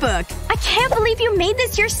 sparkly notebook! I can't believe you made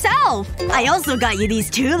this yourself! I also got you these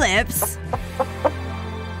tulips.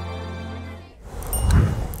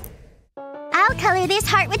 I'll color this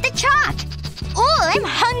heart with the chalk! Ooh, I'm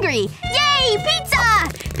hungry! Yay! Pizza!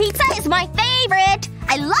 Pizza is my favorite!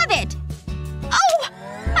 I love it! Oh!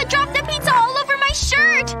 I dropped the pizza all over my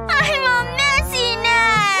shirt! I'm all messy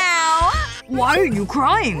now! Why are you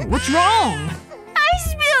crying? What's wrong? I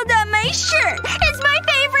spilled on my shirt! It's my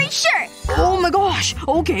favorite shirt! Oh my gosh!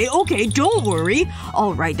 Okay, don't worry.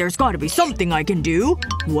 Alright, there's gotta be something I can do.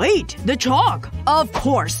 Wait, the chalk! Of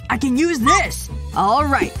course, I can use this!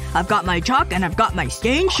 Alright, I've got my chalk and I've got my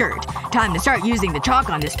stained shirt. Time to start using the chalk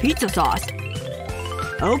on this pizza sauce.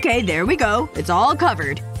 Okay, there we go. It's all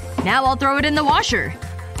covered. Now I'll throw it in the washer.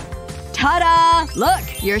 Ta-da!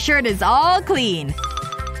 Look, your shirt is all clean.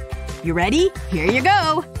 You ready? Here you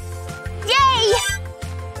go. Yay!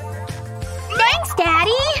 Thanks,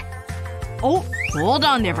 Daddy! Oh, hold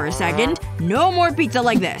on there for a second. No more pizza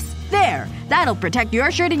like this. There! That'll protect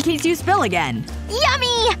your shirt in case you spill again.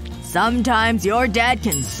 Yummy! Sometimes your dad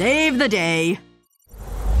can save the day.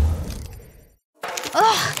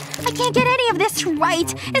 Ugh. I can't get any of this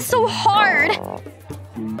right. It's so hard.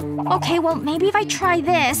 Okay, well, maybe if I try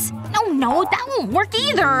this. Oh no, that won't work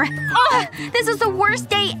either. Ugh. This is the worst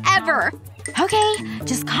day ever. Okay,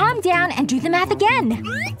 just calm down and do the math again.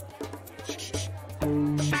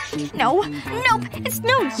 No. Nope. It's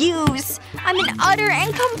no use. I'm an utter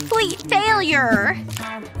and complete failure.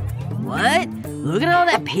 What? Look at all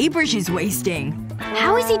that paper she's wasting.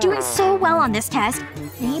 How is he doing so well on this test?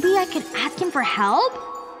 Maybe I could ask him for help?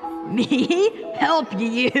 Me? Help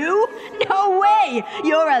you? No way!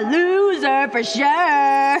 You're a loser for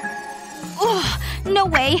sure! Ugh, no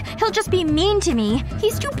way. He'll just be mean to me.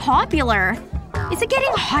 He's too popular. Is it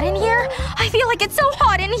getting hot in here? I feel like it's so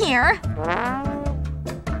hot in here.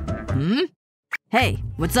 Hey,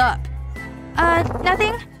 what's up?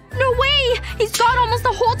 Nothing? No way! He's got almost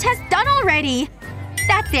the whole test done already!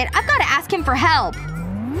 That's it. I've gotta ask him for help.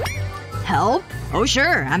 Help? Oh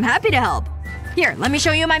sure, I'm happy to help. Here, let me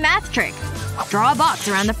show you my math trick. Draw a box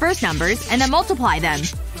around the first numbers and then multiply them.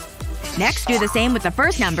 Next, do the same with the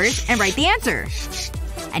first numbers and write the answer.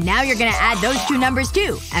 And now you're gonna add those two numbers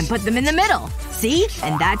too, and put them in the middle. See?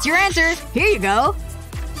 And that's your answer. Here you go.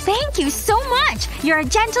 Thank you so much! You're a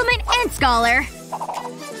gentleman and scholar.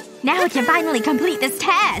 Now I can finally complete this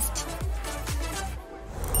test.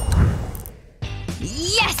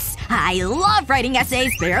 Yes! I love writing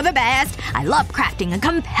essays. They're the best. I love crafting a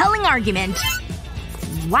compelling argument.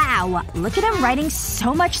 Wow. Look at him writing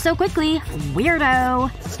so much so quickly.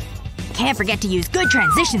 Weirdo. Can't forget to use good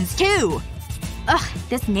transitions, too. Ugh,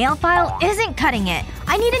 this nail file isn't cutting it.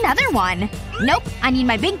 I need another one. Nope. I need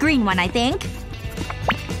my big green one, I think.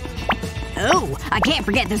 Oh, I can't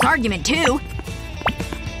forget this argument, too.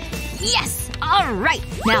 Yes! Alright.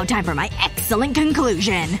 Now time for my excellent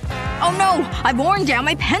conclusion. Oh no! I've worn down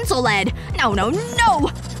my pencil lead! No, no, no!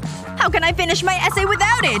 How can I finish my essay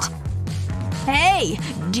without it? Hey!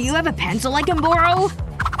 Do you have a pencil I can borrow?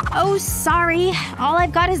 Oh, sorry. All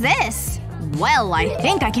I've got is this. Well, I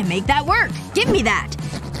think I can make that work. Give me that!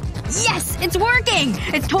 Yes! It's working!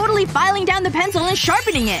 It's totally filing down the pencil and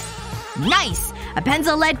sharpening it! Nice! A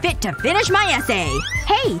pencil lead fit to finish my essay!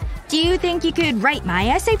 Hey! Do you think you could write my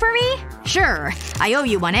essay for me? Sure. I owe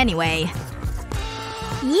you one anyway.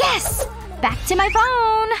 Yes! Back to my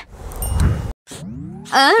phone.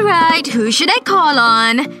 Alright, who should I call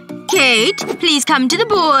on? Kate, please come to the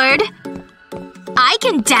board. I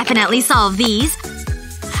can definitely solve these.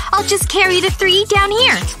 I'll just carry the 3 down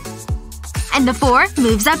here. And the 4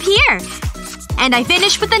 moves up here. And I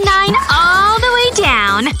finish with the 9 all the way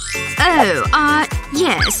down. Oh,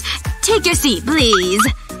 yes. Take your seat, please.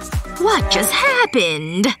 What just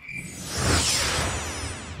happened?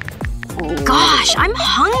 Gosh, I'm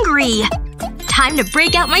hungry. Time to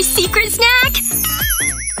break out my secret snack?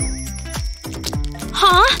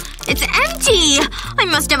 Huh? It's empty! I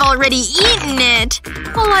must have already eaten it.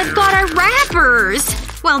 All I've got are wrappers.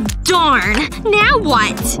 Well, darn. Now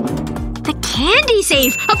what? The candy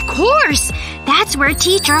safe! Of course! That's where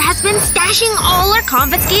teacher has been stashing all our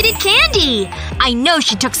confiscated candy! I know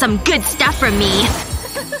she took some good stuff from me.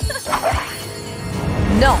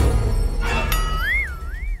 No.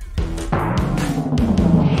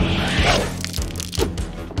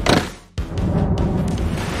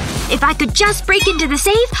 If I could just break into the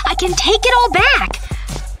safe, I can take it all back.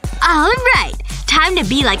 Alright. Time to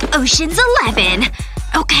be like Ocean's 11.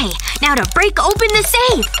 Okay, now to break open the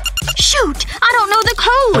safe. Shoot! I don't know the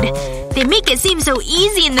code! They make it seem so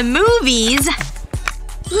easy in the movies.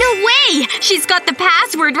 No way! She's got the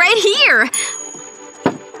password right here!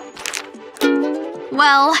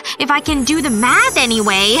 Well, if I can do the math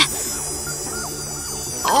anyway.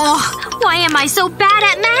 Oh, why am I so bad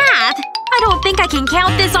at math? I don't think I can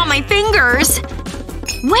count this on my fingers.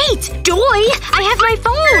 Wait! Joy! I have my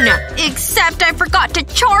phone! Except I forgot to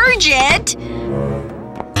charge it.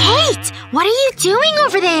 Kate! What are you doing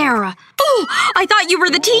over there? Oh! I thought you were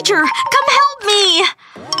the teacher. Come help me!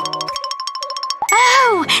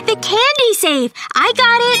 Oh! The candy safe! I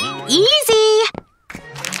got it! Easy!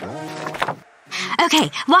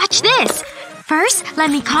 Okay, watch this. First, let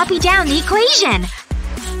me copy down the equation.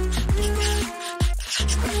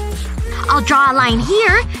 I'll draw a line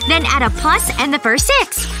here, then add a plus and the first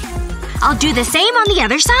 6. I'll do the same on the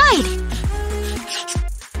other side.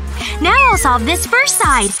 Now I'll solve this first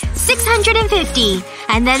side, 650.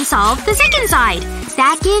 And then solve the second side.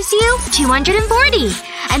 That gives you 240.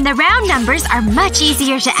 And the round numbers are much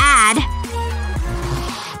easier to add.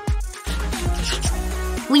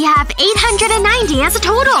 We have 890 as a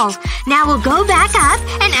total. Now we'll go back up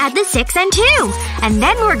and add the 6 and 2. And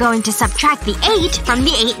then we're going to subtract the 8 from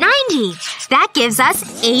the 890. That gives us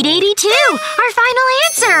 882, our final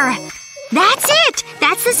answer! That's it!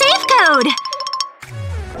 That's the safe code!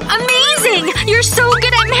 Amazing! You're so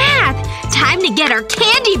good at math! Time to get our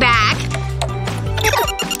candy back!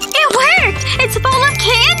 It worked! It's full of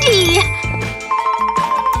candy!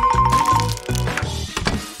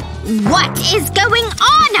 What is going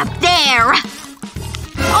on up there?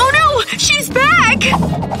 Oh no! She's back!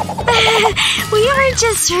 We were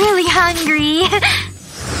just really hungry.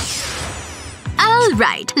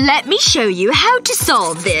 Alright, let me show you how to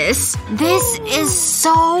solve this. This is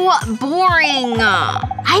so boring.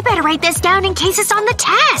 I better write this down in case it's on the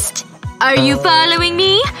test. Are you following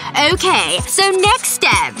me? Okay, so next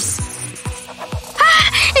steps.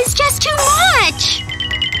 It's just too much!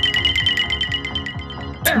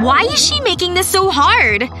 Why is she making this so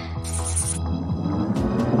hard?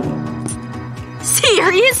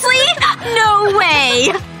 Seriously? No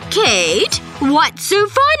way! Kate, what's so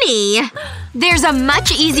funny? There's a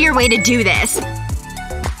much easier way to do this.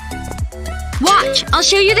 Watch, I'll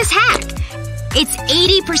show you this hack. It's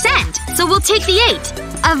 80%, so we'll take the 8.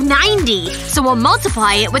 Of 90, so we'll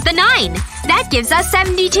multiply it with the 9. That gives us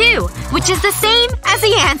 72, which is the same as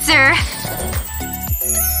the answer.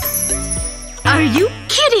 Are you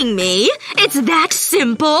kidding me? It's that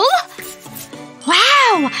simple?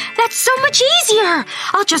 Wow! That's so much easier!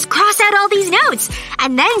 I'll just cross out all these notes,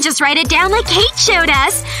 and then just write it down like Kate showed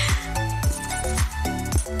us.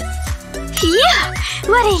 Phew!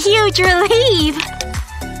 What a huge relief!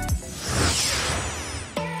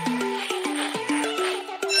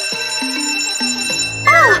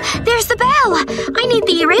 Oh! There's the bell! I need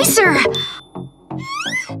the eraser!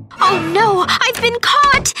 Oh no! I've been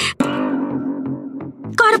caught!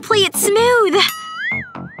 Gotta play it smooth.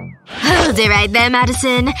 Hold it right there,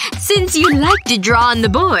 Madison. Since you like to draw on the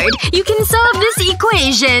board, you can solve this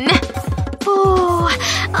equation. Oh,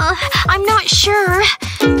 I'm not sure.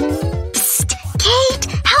 Psst! Kate!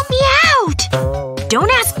 Help me out!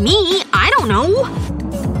 Don't ask me. I don't know.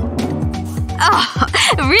 Oh,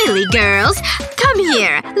 really, girls? Come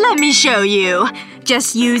here. Let me show you.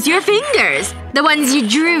 Just use your fingers. The ones you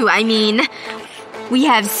drew, I mean. We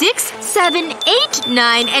have 6, 7, 8,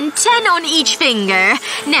 9, and 10 on each finger.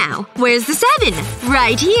 Now, where's the 7?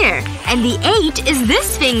 Right here. And the 8 is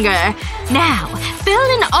this finger. Now, fill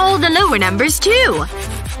in all the lower numbers too.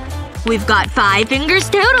 We've got 5 fingers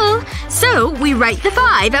total. So, we write the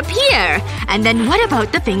 5 up here. And then what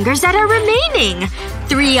about the fingers that are remaining?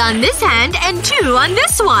 3 on this hand and 2 on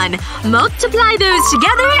this one. Multiply those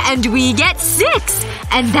together and we get 6.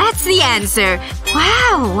 And that's the answer.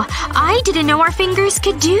 Wow! I didn't know our fingers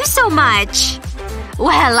could do so much.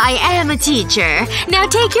 Well, I am a teacher. Now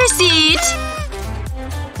take your seat.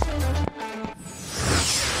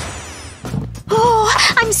 Oh,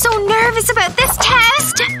 I'm so nervous about this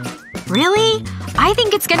test. Really? I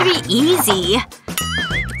think it's gonna be easy.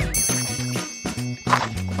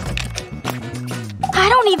 I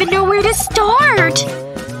don't even know where to start.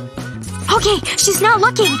 Okay, she's not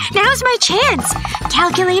looking. Now's my chance.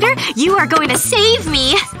 Calculator, you are going to save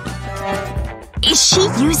me. Is she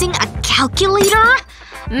using a calculator?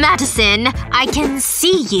 Madison, I can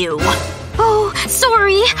see you. Oh,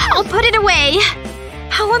 sorry. I'll put it away.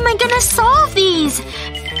 How am I gonna solve these?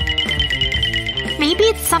 Maybe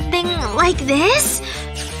it's something like this?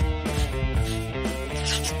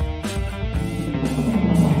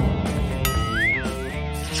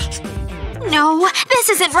 No, this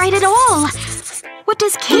isn't right at all. What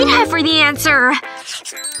does Kate have for the answer?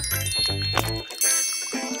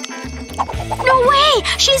 No way!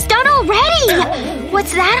 She's done already!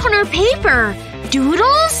 What's that on her paper?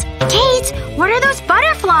 Doodles? Kate, what are those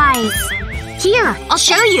butterflies? Here, I'll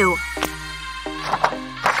show you.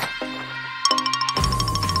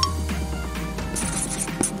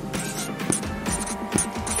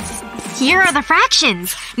 Here are the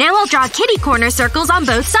fractions. Now I'll draw kitty corner circles on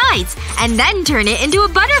both sides. And then turn it into a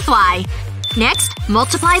butterfly. Next,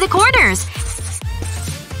 multiply the corners.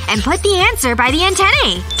 And put the answer by the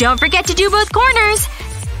antennae. Don't forget to do both corners.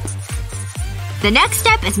 The next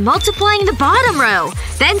step is multiplying the bottom row.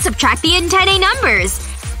 Then subtract the antennae numbers.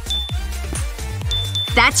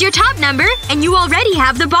 That's your top number, and you already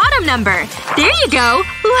have the bottom number. There you go.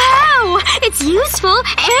 Wow! It's useful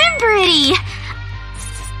and pretty.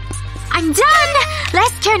 I'm done!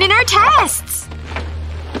 Let's turn in our tests!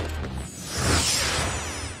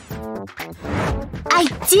 I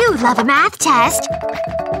do love a math test.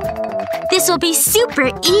 This will be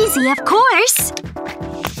super easy, of course.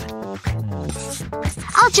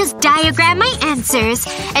 I'll just diagram my answers.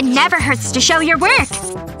 It never hurts to show your work.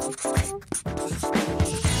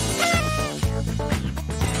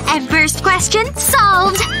 And first question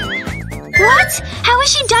solved! What? How is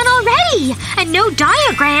she done already? And no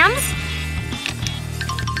diagrams?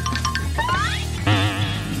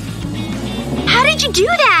 How did you do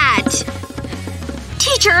that?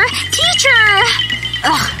 Teacher! Teacher!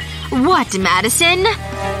 Ugh. What, Madison?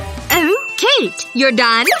 Oh, Kate. You're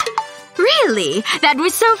done? Really? That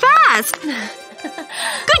was so fast.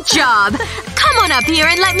 Good job. Come on up here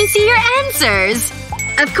and let me see your answers.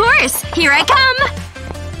 Of course. Here I come.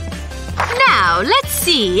 Now, let's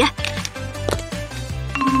see.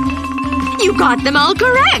 You got them all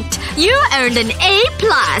correct! You earned an A+.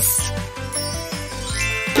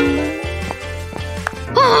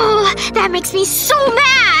 Oh, that makes me so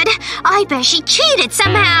mad! I bet she cheated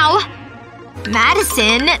somehow!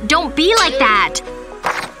 Madison, don't be like that.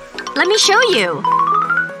 Let me show you.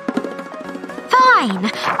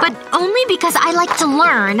 Fine. But only because I like to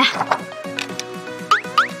learn.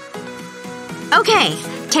 Okay.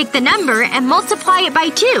 Take the number and multiply it by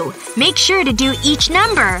 2. Make sure to do each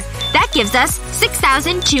number. That gives us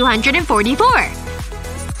 6,244.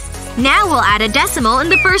 Now we'll add a decimal in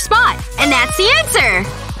the first spot. And that's the answer!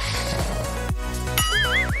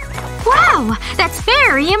 Wow! That's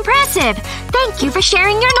very impressive! Thank you for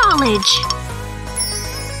sharing your knowledge!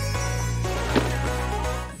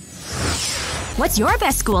 What's your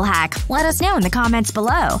best school hack? Let us know in the comments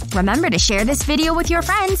below. Remember to share this video with your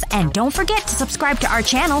friends, and don't forget to subscribe to our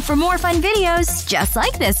channel for more fun videos just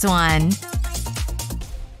like this one.